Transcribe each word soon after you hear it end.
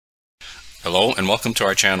Hello and welcome to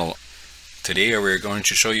our channel. Today we're going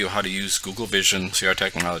to show you how to use Google Vision OCR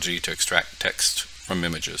technology to extract text from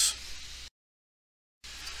images.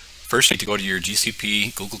 First, you need to go to your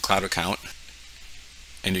GCP Google Cloud account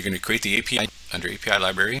and you're going to create the API under API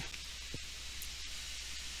Library.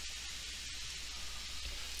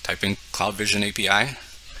 Type in Cloud Vision API,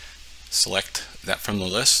 select that from the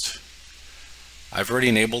list. I've already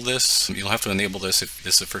enabled this. You'll have to enable this if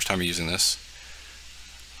this is the first time you're using this.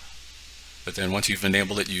 But then once you've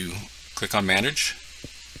enabled it, you click on Manage.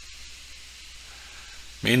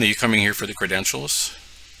 Mainly you're coming here for the credentials.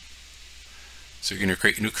 So you're going to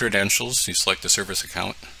create new credentials. You select the service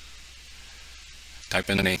account. Type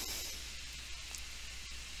in the name.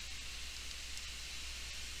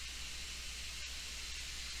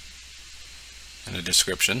 And a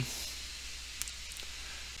description.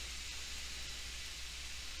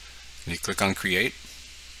 And you click on Create.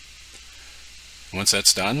 Once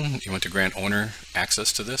that's done, you want to grant owner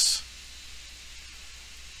access to this.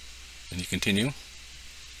 And you continue. And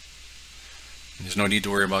there's no need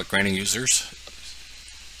to worry about granting users.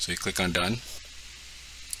 So you click on Done.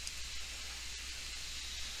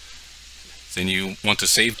 Then you want to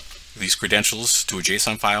save these credentials to a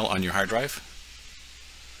JSON file on your hard drive.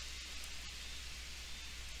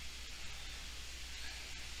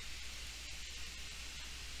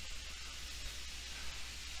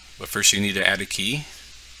 But first you need to add a key.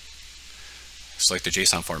 Select the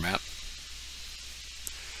JSON format.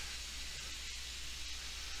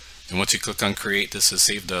 And once you click on Create, this has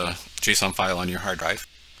saved a JSON file on your hard drive.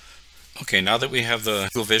 Okay, now that we have the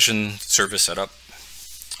Google Vision service set up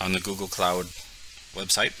on the Google Cloud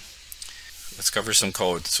website, let's cover some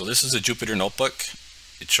code. So this is a Jupyter notebook.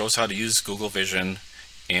 It shows how to use Google Vision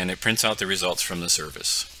and it prints out the results from the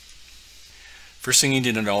service. First thing you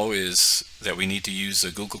need to know is that we need to use the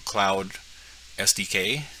Google Cloud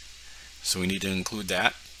SDK. So we need to include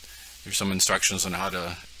that. There's some instructions on how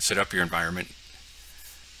to set up your environment.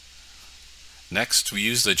 Next, we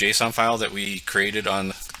use the JSON file that we created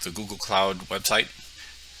on the Google Cloud website,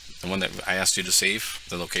 the one that I asked you to save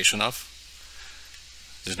the location of.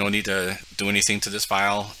 There's no need to do anything to this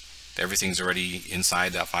file. Everything's already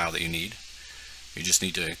inside that file that you need. You just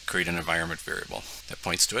need to create an environment variable that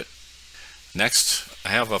points to it. Next, I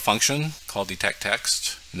have a function called detect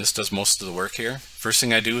text, and this does most of the work here. First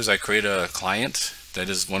thing I do is I create a client that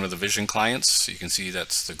is one of the Vision clients. You can see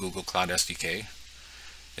that's the Google Cloud SDK.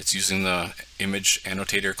 It's using the image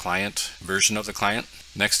annotator client version of the client.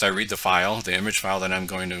 Next, I read the file, the image file that I'm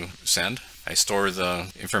going to send. I store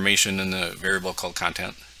the information in the variable called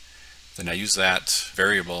content. Then I use that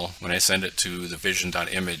variable when I send it to the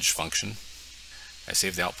vision.image function. I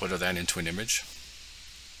save the output of that into an image.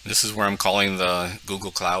 This is where I'm calling the Google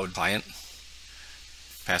Cloud client,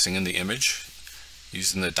 passing in the image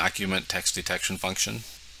using the document text detection function.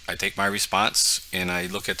 I take my response and I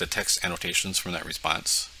look at the text annotations from that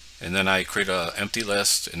response. And then I create an empty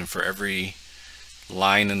list, and for every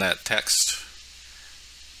line in that text,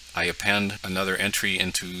 I append another entry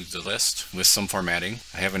into the list with some formatting.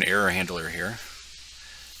 I have an error handler here,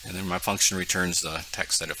 and then my function returns the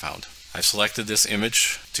text that it found. I've selected this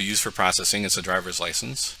image to use for processing. It's a driver's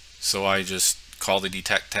license. So I just call the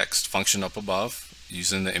detect text function up above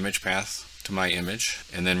using the image path to my image,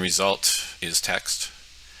 and then result is text.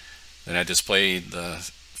 Then I display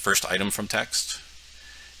the first item from text,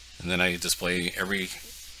 and then I display every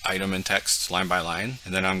item in text line by line,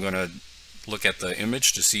 and then I'm going to look at the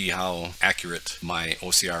image to see how accurate my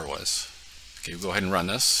OCR was. Okay, we'll go ahead and run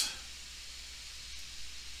this.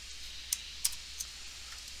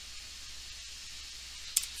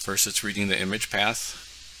 First it's reading the image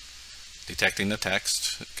path, detecting the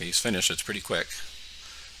text. Okay, he's finished. It's pretty quick.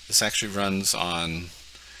 This actually runs on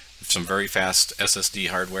some very fast SSD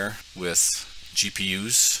hardware with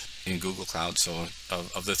GPUs in Google Cloud. So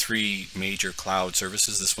of the three major cloud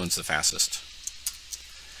services, this one's the fastest.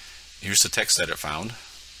 Here's the text that it found.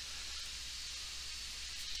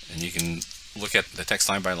 And you can look at the text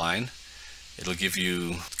line by line. It'll give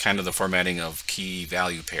you kind of the formatting of key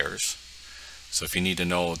value pairs. So if you need to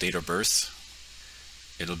know date of birth,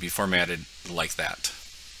 it'll be formatted like that.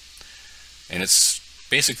 And it's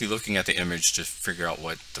basically looking at the image to figure out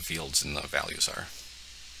what the fields and the values are.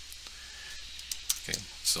 Okay,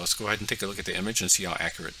 so let's go ahead and take a look at the image and see how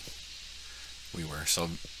accurate we were.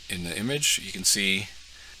 So in the image, you can see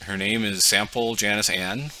her name is Sample Janice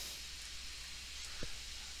Ann.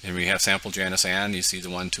 And we have Sample Janice Ann. You see the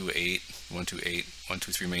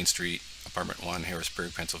 123 Main Street, Apartment 1,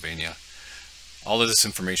 Harrisburg, Pennsylvania. All of this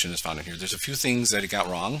information is found in here. There's a few things that it got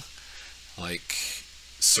wrong, like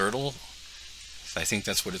Sertal. I think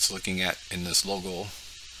that's what it's looking at in this logo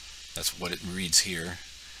That's what it reads here.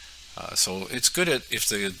 So it's good if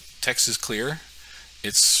the text is clear.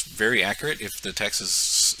 It's very accurate if the text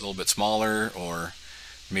is a little bit smaller, or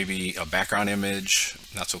maybe a background image,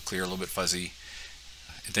 not so clear, a little bit fuzzy,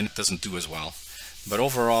 then it doesn't do as well. But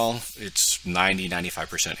overall, it's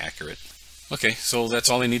 90–95% accurate. Okay, so that's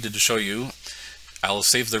all I needed to show you. I'll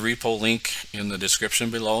save the repo link in the description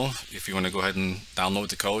below if you want to go ahead and download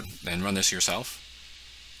the code and run this yourself.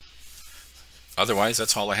 Otherwise,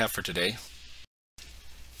 that's all I have for today.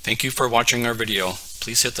 Thank you for watching our video.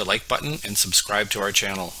 Please hit the like button and subscribe to our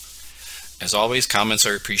channel. As always, comments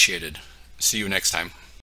are appreciated. See you next time.